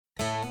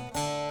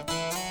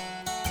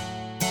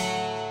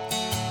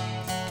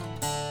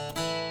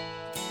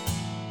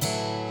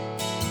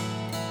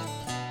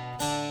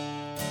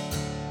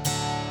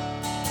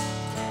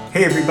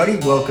Hey everybody,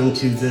 welcome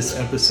to this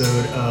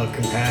episode of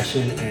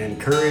Compassion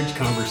and Courage,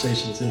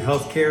 Conversations in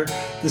Healthcare.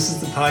 This is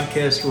the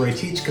podcast where I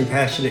teach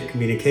compassionate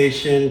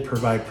communication,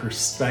 provide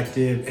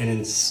perspective, and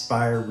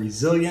inspire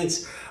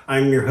resilience.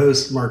 I'm your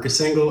host,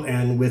 Marcus Engel,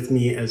 and with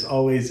me, as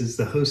always, is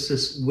the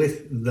hostess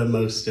with the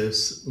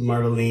mostest,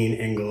 Marlene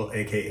Engel,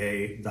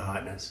 aka The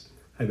Hotness.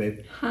 Hi, babe.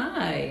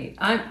 Hi.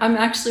 I'm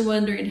actually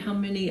wondering how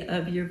many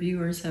of your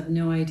viewers have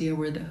no idea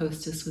where the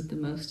hostess with the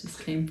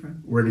mostest came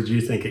from. Where did you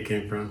think it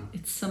came from?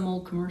 It's some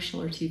old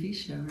commercial or TV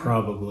show, right?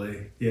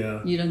 Probably,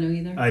 yeah. You don't know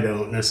either? I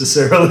don't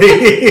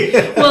necessarily.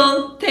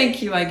 Well,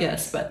 thank you, I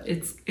guess, but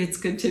it's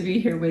good to be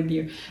here with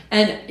you.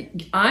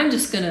 And I'm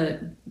just going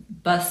to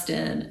bust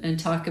in and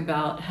talk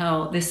about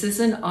how this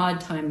is an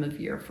odd time of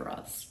year for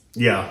us.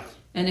 Yeah.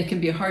 And it can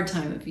be a hard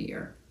time of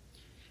year.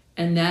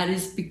 And that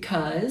is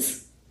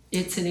because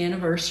it's an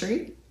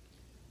anniversary,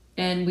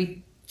 and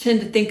we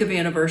tend to think of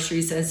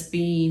anniversaries as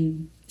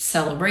being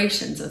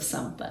celebrations of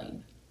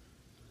something.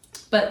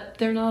 But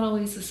they're not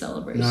always a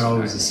celebration. Not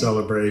always a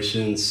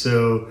celebration.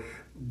 So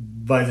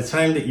by the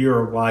time that you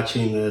are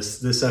watching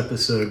this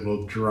episode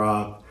will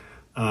drop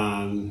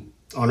on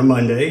a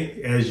Monday,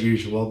 as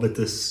usual. But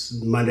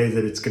this Monday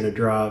that it's going to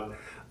drop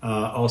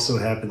also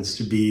happens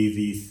to be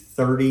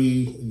the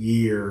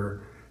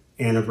 30-year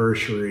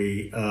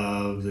anniversary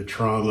of the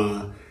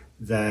trauma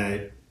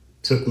that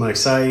took my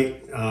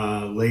sight,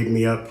 laid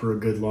me up for a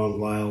good long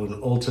while,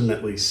 and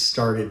ultimately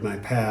started my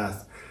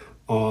path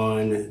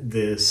on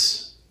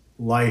this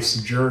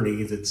life's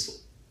journey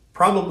that's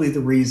probably the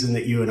reason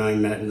that you and I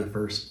met in the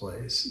first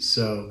place.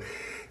 So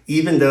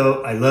even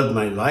though I love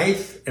my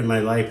life and my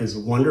life is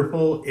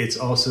wonderful, it's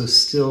also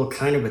still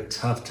kind of a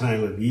tough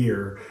time of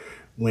year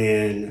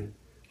when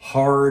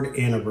hard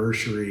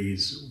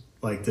anniversaries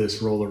like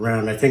this roll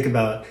around. I think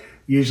about,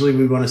 usually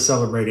we want to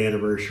celebrate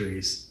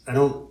anniversaries. I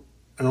don't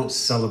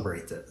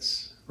celebrate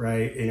this,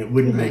 right? And it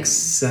wouldn't make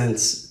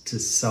sense to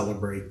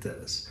celebrate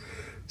this.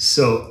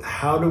 So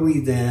how do we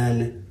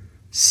then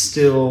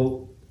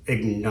still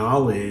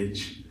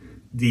acknowledge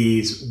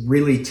these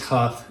really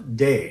tough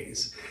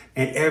days?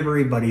 And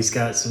everybody's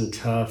got some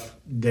tough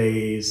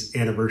days,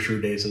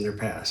 anniversary days in their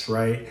past,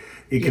 right?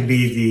 It could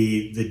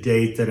be the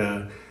date that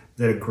a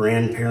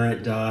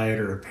grandparent died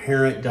or a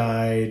parent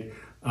died.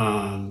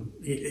 The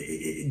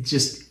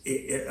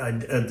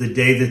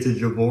day that the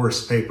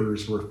divorce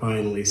papers were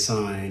finally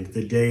signed,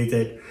 the day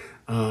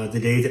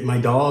that my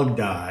dog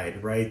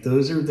died, right?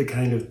 Those are the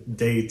kind of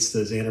dates,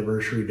 those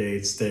anniversary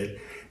dates that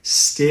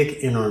stick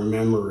in our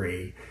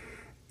memory.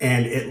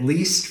 And at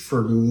least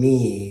for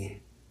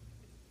me,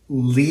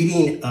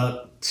 leading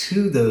up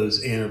to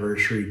those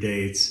anniversary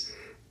dates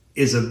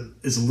is a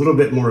little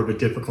bit more of a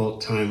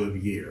difficult time of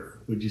year.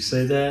 Would you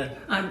say that?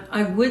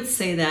 I would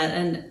say that,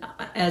 and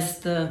as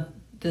the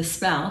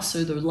spouse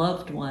or the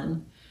loved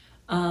one,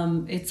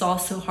 it's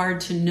also hard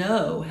to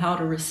know how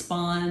to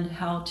respond,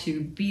 how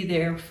to be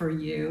there for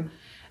you,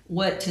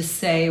 what to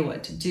say,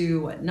 what to do,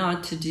 what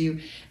not to do.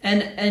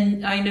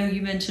 And I know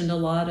you mentioned a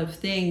lot of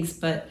things,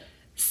 but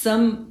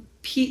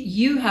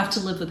you have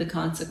to live with the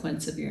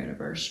consequence of your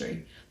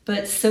anniversary.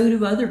 But so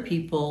do other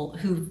people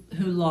who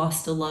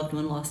lost a loved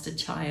one, lost a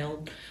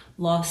child,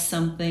 lost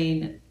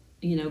something,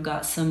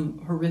 got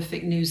some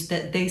horrific news,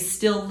 that they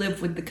still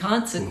live with the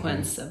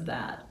consequence of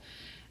that.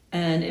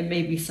 And it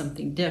may be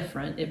something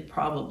different. It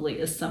probably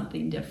is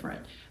something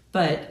different.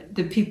 But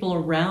the people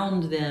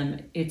around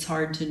them, it's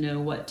hard to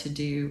know what to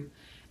do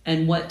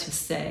and what to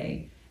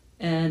say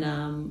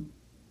and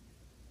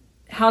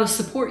how to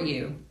support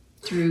you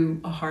through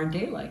a hard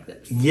day like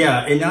this.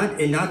 Yeah,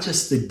 and not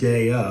just the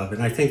day of.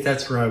 And I think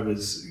that's where I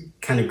was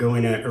kind of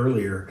going at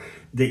earlier,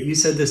 that you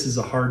said this is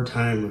a hard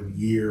time of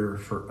year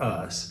for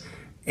us.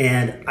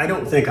 And I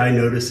don't think I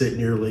notice it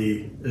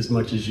nearly as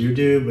much as you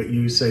do, but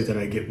you say that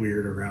I get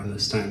weird around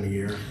this time of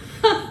year,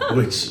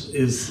 which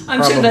is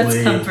I'm sure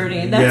that's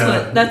comforting.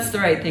 That's the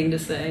right thing to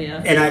say,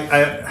 yeah. And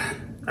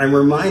I'm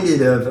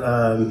reminded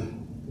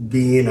of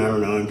being, I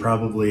don't know, I'm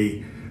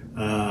probably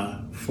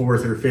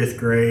fourth or fifth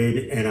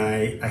grade, and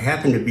I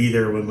happened to be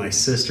there when my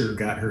sister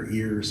got her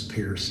ears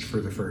pierced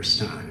for the first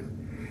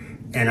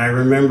time. And I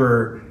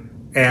remember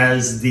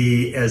as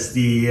the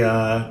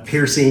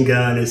piercing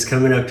gun is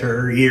coming up to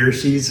her ear,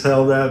 she's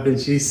held up and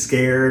she's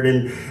scared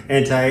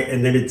and tight,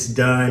 and then it's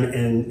done,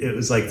 and it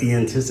was like the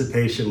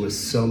anticipation was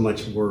so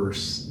much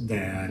worse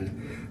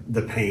than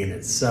the pain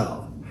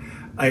itself.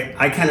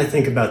 I kind of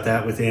think about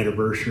that with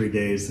anniversary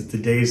days, that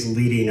the days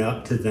leading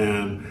up to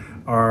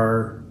them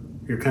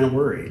you're kind of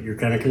worried, you're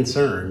kind of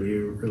concerned,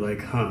 you're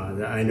like,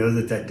 I know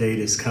that date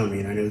is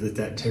coming, I know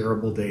that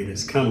terrible date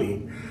is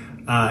coming,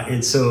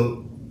 and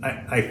so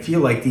I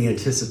feel like the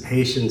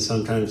anticipation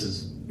sometimes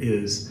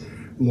is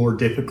more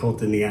difficult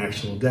than the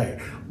actual day.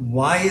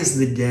 Why is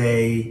the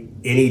day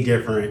any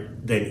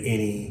different than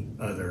any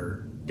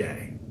other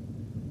day?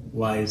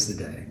 Why is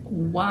the day?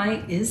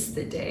 Why is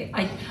the day?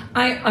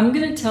 I'm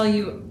going to tell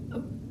you,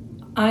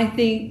 I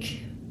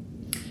think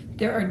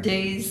there are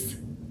days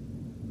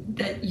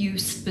that you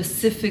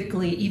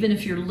specifically, even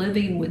if you're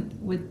living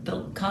with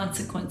the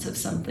consequence of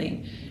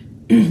something,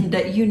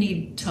 that you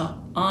need to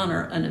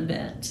honor an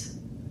event.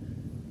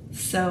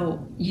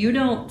 So you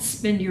don't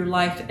spend your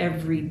life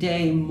every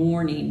day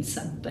mourning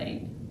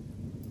something.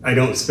 I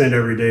don't spend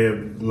every day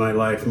of my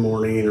life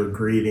mourning or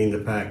grieving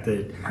the fact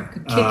that Or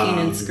kicking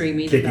and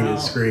screaming kicking about.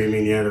 and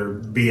screaming, yeah,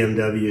 or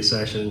BMW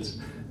sessions.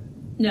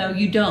 No,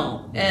 you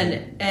don't.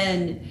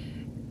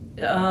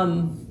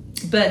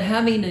 But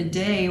having a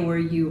day where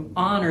you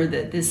honor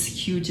that this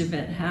huge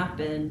event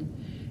happened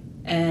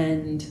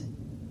and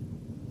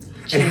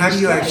how do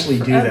you actually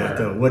do forever. that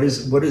though? What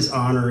does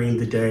honoring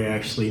the day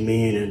actually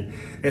mean? And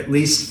at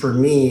least for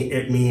me,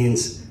 it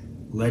means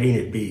letting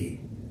it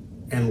be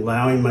and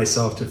allowing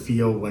myself to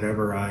feel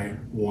whatever I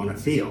want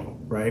to feel,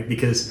 right?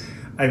 Because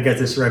I've got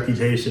this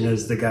reputation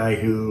as the guy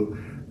who,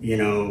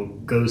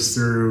 goes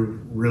through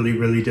really,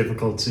 really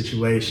difficult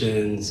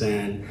situations,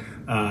 and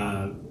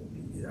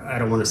I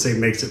don't want to say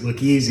makes it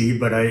look easy,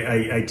 but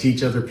I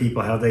teach other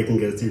people how they can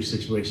go through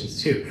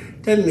situations too.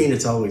 Doesn't mean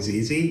it's always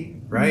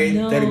easy, right?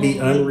 No. That'd be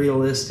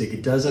unrealistic.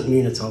 It doesn't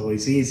mean it's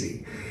always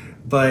easy.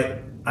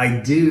 But I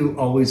do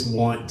always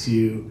want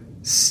to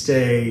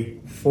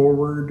stay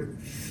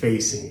forward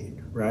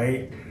facing,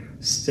 right?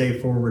 Stay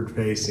forward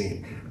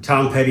facing.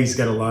 Tom Petty's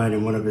got a line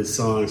in one of his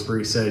songs where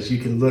he says, "You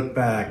can look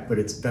back, but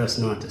it's best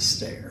not to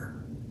stare."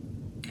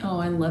 Oh,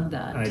 I love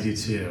that. I do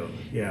too,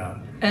 yeah.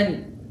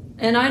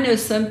 And I know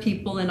some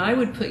people, and I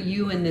would put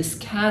you in this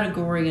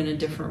category in a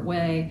different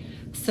way.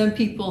 Some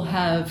people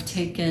have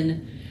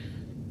taken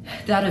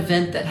that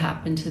event that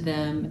happened to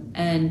them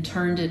and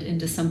turned it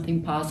into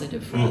something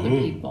positive for other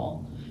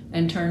people,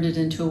 and turned it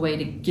into a way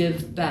to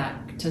give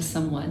back to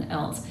someone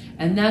else.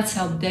 And that's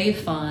how they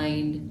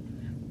find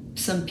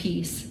some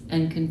peace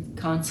and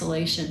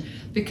consolation.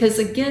 Because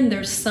again,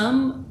 there's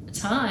some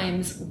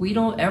times we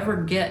don't ever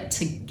get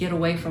to get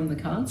away from the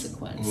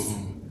consequence.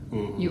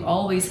 You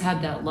always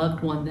have that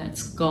loved one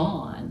that's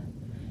gone.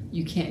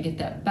 You can't get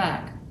that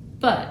back.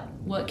 But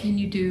what can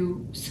you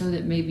do so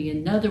that maybe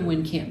another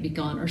one can't be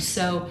gone, or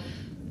so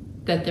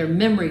that their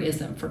memory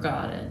isn't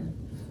forgotten,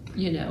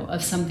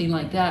 of something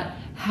like that?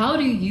 How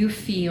do you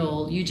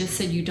feel? You just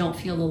said you don't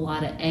feel a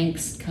lot of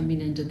angst coming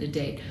into the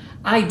date.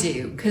 I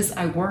do, because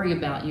I worry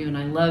about you and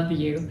I love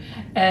you.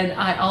 And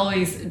I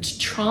always,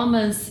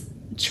 trauma,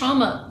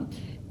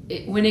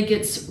 when it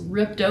gets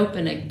ripped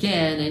open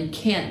again and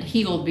can't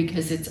heal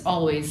because it's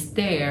always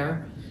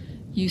there,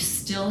 you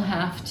still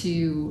have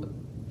to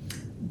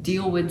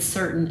deal with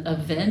certain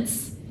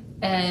events,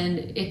 and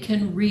it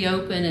can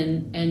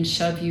reopen and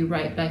shove you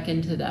right back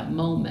into that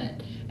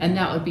moment. And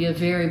that would be a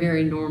very,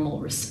 very normal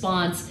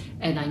response.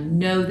 And I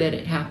know that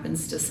it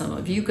happens to some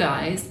of you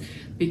guys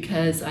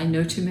because I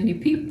know too many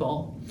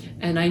people.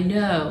 And I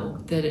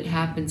know that it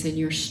happens, and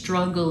you're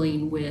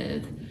struggling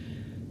with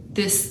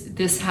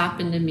this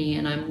happened to me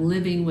and I'm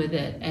living with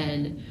it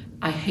and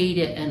I hate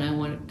it and I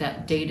want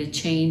that day to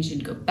change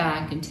and go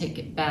back and take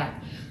it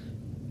back.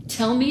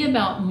 Tell me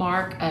about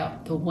Mark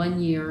at the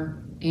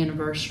 1-year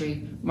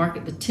anniversary, Mark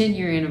at the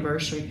 10-year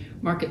anniversary,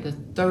 Mark at the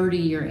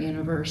 30-year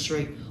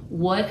anniversary.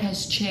 What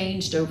has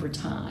changed over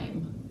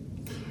time?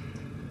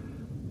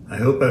 I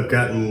hope I've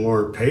gotten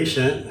more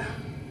patient.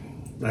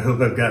 I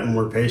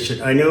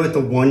I know at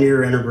the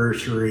 1-year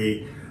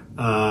anniversary,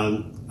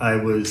 I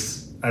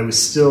was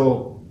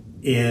still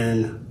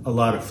in a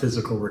lot of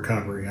physical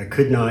recovery. I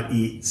could not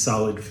eat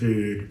solid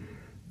food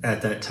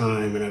at that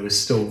time, and I was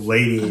still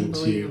waiting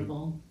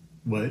to.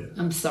 What?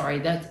 I'm sorry.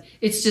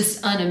 It's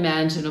just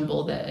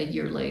unimaginable that a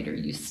year later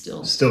you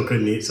still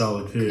couldn't eat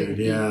solid food.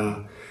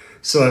 Yeah.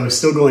 So I was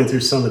still going through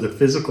some of the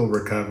physical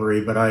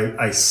recovery, but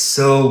I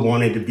so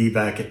wanted to be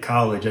back at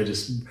college. I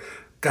just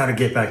got to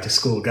get back to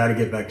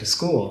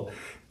school.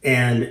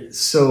 And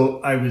so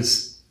I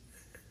was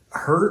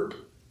hurt,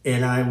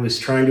 and I was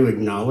trying to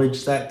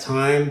acknowledge that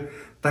time,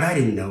 but I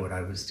didn't know what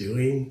I was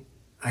doing.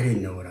 I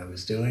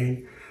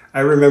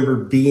remember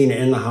being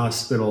in the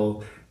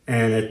hospital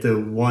and at the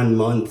 1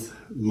 month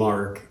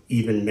mark,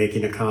 even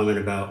making a comment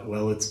about,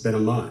 well, it's been a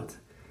month,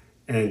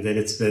 and then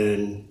it's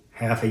been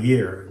half a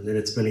year, and then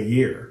it's been a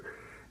year.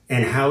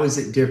 And how is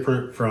it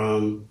different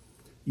from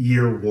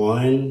year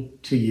 1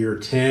 to year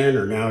 10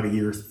 or now to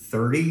year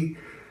 30?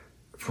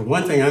 For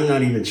one thing, I'm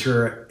not even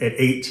sure at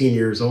 18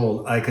 years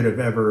old I could have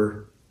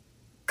ever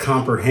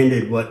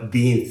comprehended what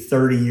being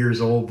 30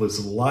 years old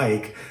was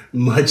like,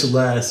 much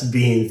less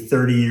being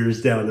 30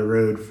 years down the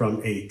road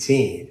from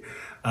 18.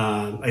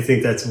 I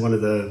think that's one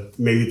of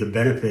maybe the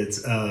benefits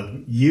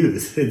of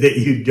youth that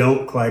you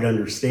don't quite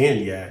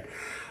understand yet.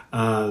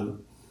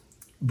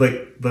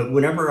 But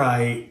whenever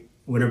I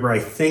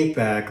think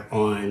back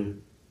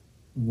on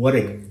what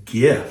a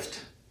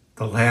gift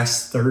the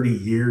last 30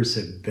 years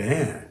have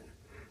been,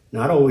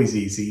 not always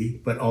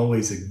easy, but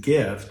always a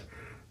gift,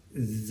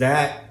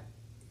 that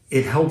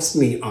it helps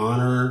me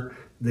honor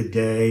the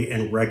day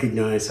and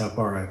recognize how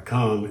far I've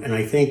come. And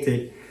I think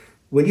that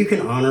when you can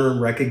honor and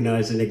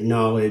recognize and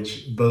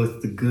acknowledge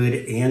both the good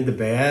and the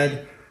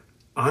bad,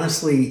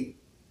 honestly,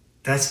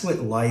 that's what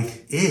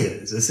life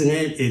is, isn't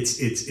it?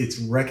 It's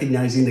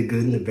recognizing the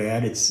good and the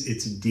bad. It's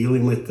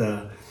dealing with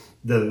the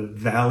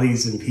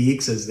valleys and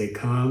peaks as they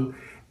come,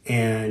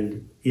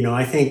 And,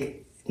 I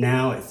think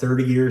now at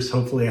 30 years,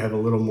 hopefully I have a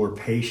little more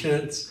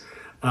patience.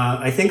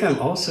 I think I'm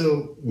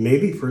also,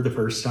 maybe for the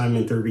first time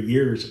in 30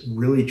 years,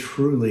 really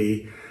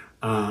truly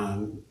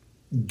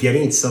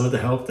getting some of the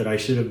help that I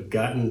should have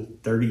gotten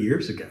 30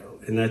 years ago.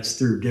 And that's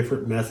through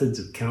different methods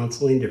of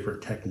counseling,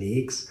 different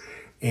techniques,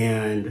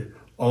 and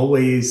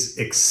always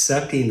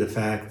accepting the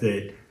fact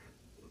that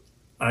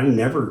I'm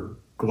never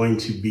going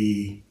to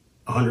be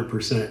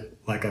 100%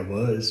 like I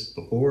was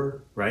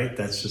before, right?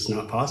 That's just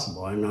not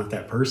possible. I'm not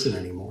that person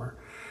anymore.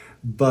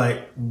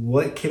 But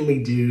what can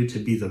we do to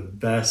be the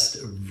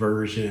best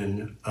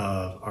version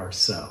of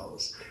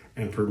ourselves?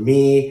 And for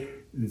me,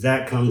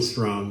 that comes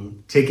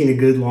from taking a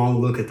good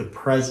long look at the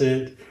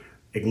present,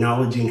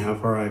 acknowledging how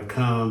far I've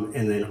come,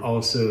 and then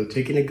also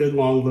taking a good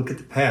long look at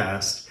the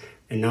past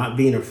and not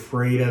being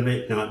afraid of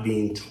it, not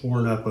being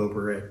torn up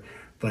over it,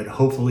 but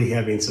hopefully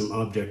having some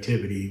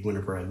objectivity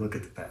whenever I look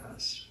at the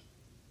past.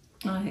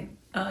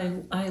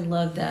 I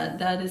love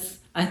that.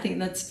 I think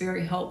that's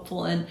very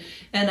helpful, and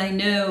I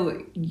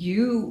know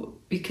you,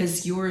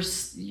 because your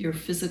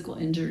physical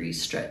injury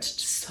stretched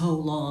so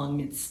long,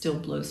 it still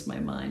blows my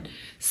mind,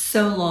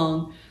 so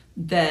long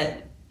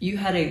that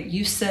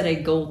you set a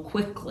goal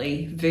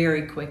quickly,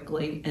 very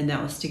quickly, and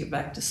that was to get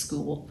back to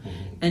school.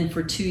 Mm-hmm. And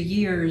for 2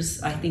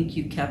 years, I think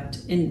you kept,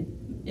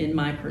 in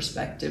my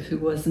perspective, who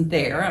wasn't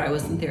there, I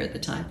wasn't there at the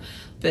time,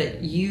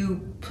 but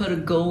you put a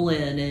goal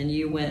in and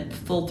you went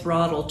full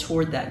throttle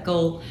toward that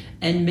goal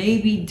and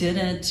maybe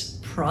didn't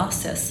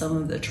process some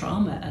of the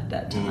trauma at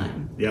that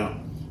time. Yeah,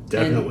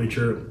 definitely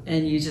true.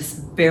 And you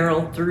just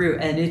barreled through,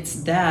 and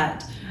it's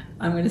that,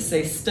 I'm going to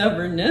say,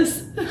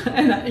 stubbornness,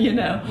 and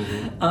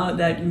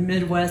that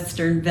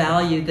Midwestern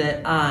value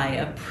that I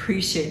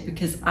appreciate,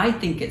 because I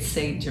think it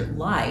saved your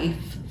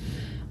life,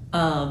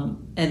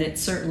 and it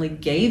certainly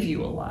gave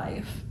you a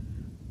life.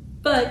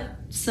 But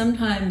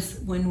sometimes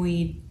when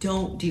we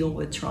don't deal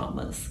with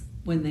traumas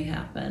when they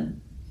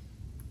happen,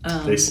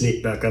 they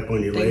sneak back up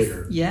on you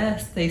later.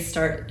 Yes,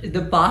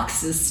 the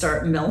boxes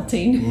start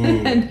melting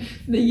and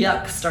the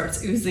yuck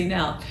starts oozing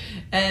out.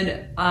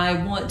 And I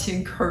want to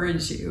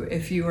encourage you,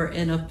 if you are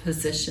in a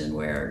position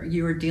where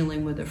you are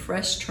dealing with a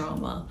fresh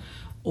trauma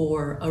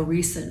or a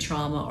recent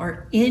trauma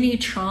or any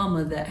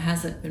trauma that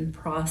hasn't been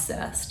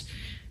processed,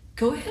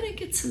 go ahead and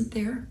get some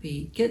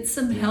therapy, get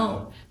some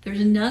help.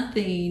 There's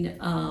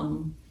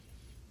nothing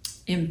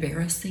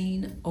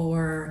embarrassing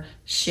or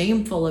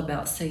shameful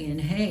about saying,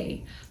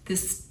 hey,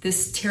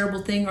 this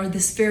terrible thing or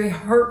this very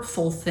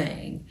hurtful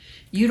thing.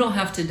 You don't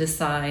have to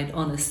decide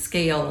on a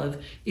scale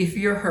of if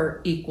your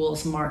hurt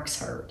equals Mark's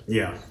hurt.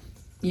 Yeah.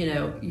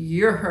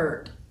 Your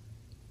hurt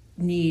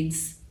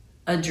needs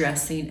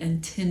addressing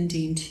and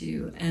tending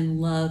to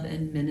and love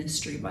and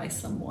ministry by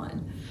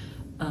someone.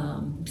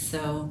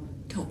 So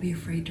don't be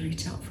afraid to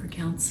reach out for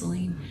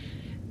counseling.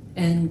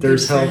 And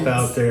there's help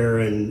out there,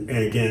 and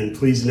again,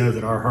 please know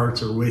that our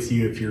hearts are with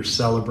you if you're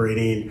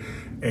celebrating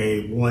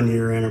a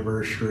 1-year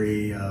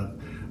anniversary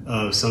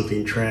of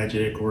something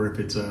tragic, or if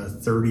it's a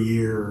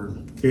 30-year or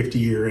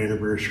 50-year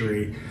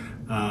anniversary.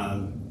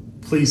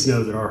 Please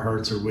know that our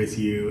hearts are with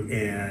you,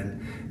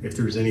 and if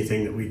there's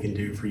anything that we can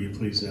do for you,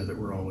 please know that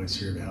we're always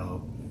here to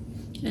help.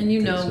 And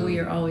we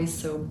are always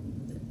so,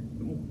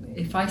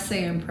 if I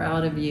say I'm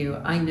proud of you,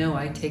 I know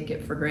I take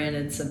it for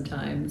granted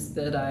sometimes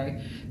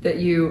that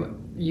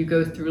you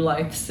go through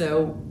life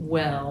so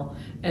well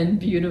and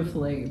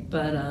beautifully.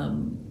 But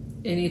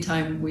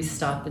anytime we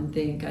stop and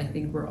think, I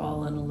think we're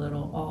all in a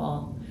little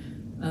awe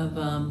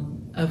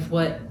of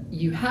what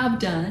you have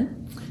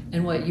done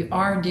and what you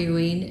are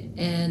doing.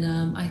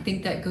 And I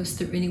think that goes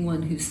through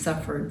anyone who's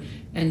suffered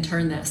and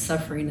turned that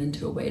suffering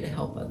into a way to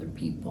help other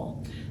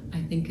people.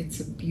 I think it's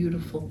a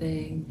beautiful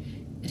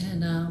thing.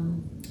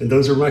 And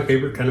those are my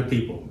favorite kind of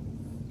people.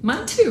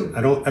 Mine too.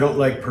 I don't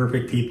like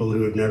perfect people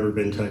who have never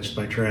been touched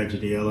by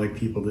tragedy. I like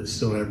people that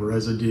still have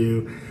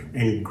residue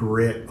and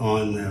grit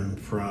on them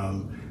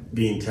from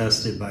being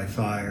tested by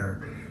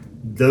fire.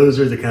 Those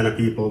are the kind of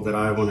people that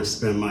I want to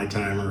spend my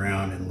time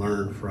around and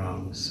learn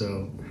from.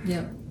 So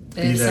yeah,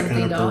 be that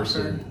kind of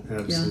person. Offer.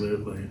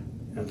 Absolutely.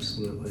 Yeah.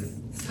 Absolutely.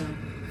 So.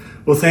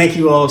 Well, thank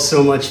you all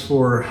so much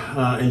for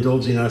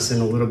indulging us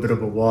in a little bit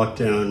of a walk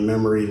down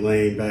memory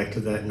lane back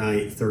to that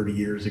night 30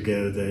 years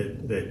ago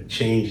that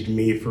changed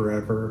me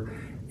forever,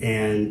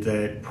 and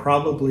that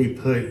probably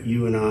put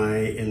you and I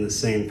in the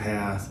same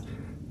path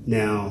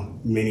now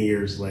many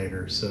years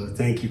later. So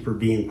thank you for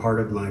being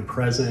part of my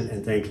present,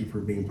 and thank you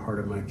for being part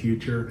of my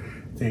future.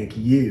 Thank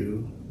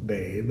you,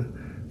 babe,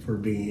 for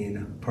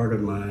being part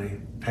of my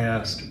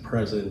past,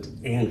 present,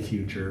 and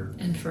future.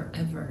 And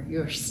forever.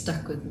 You're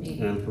stuck with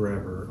me. And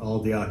forever. All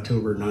the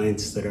October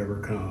 9ths that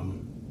ever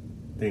come.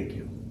 Thank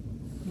you.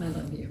 I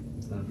love you.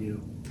 Love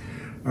you.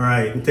 All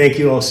right. And thank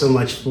you all so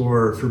much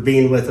for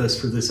being with us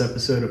for this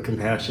episode of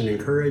Compassion and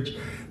Courage.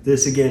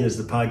 This, again, is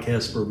the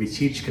podcast where we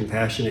teach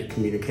compassionate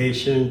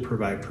communication,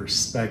 provide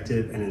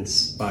perspective, and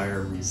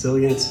inspire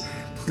resilience.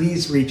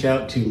 please reach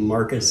out to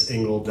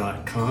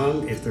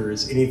marcusengel.com if there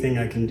is anything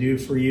I can do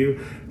for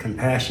you.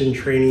 Compassion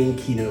training,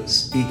 keynote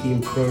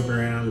speaking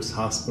programs,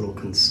 hospital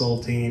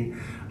consulting,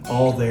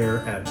 all there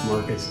at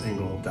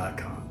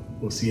marcusengel.com.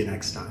 We'll see you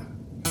next time.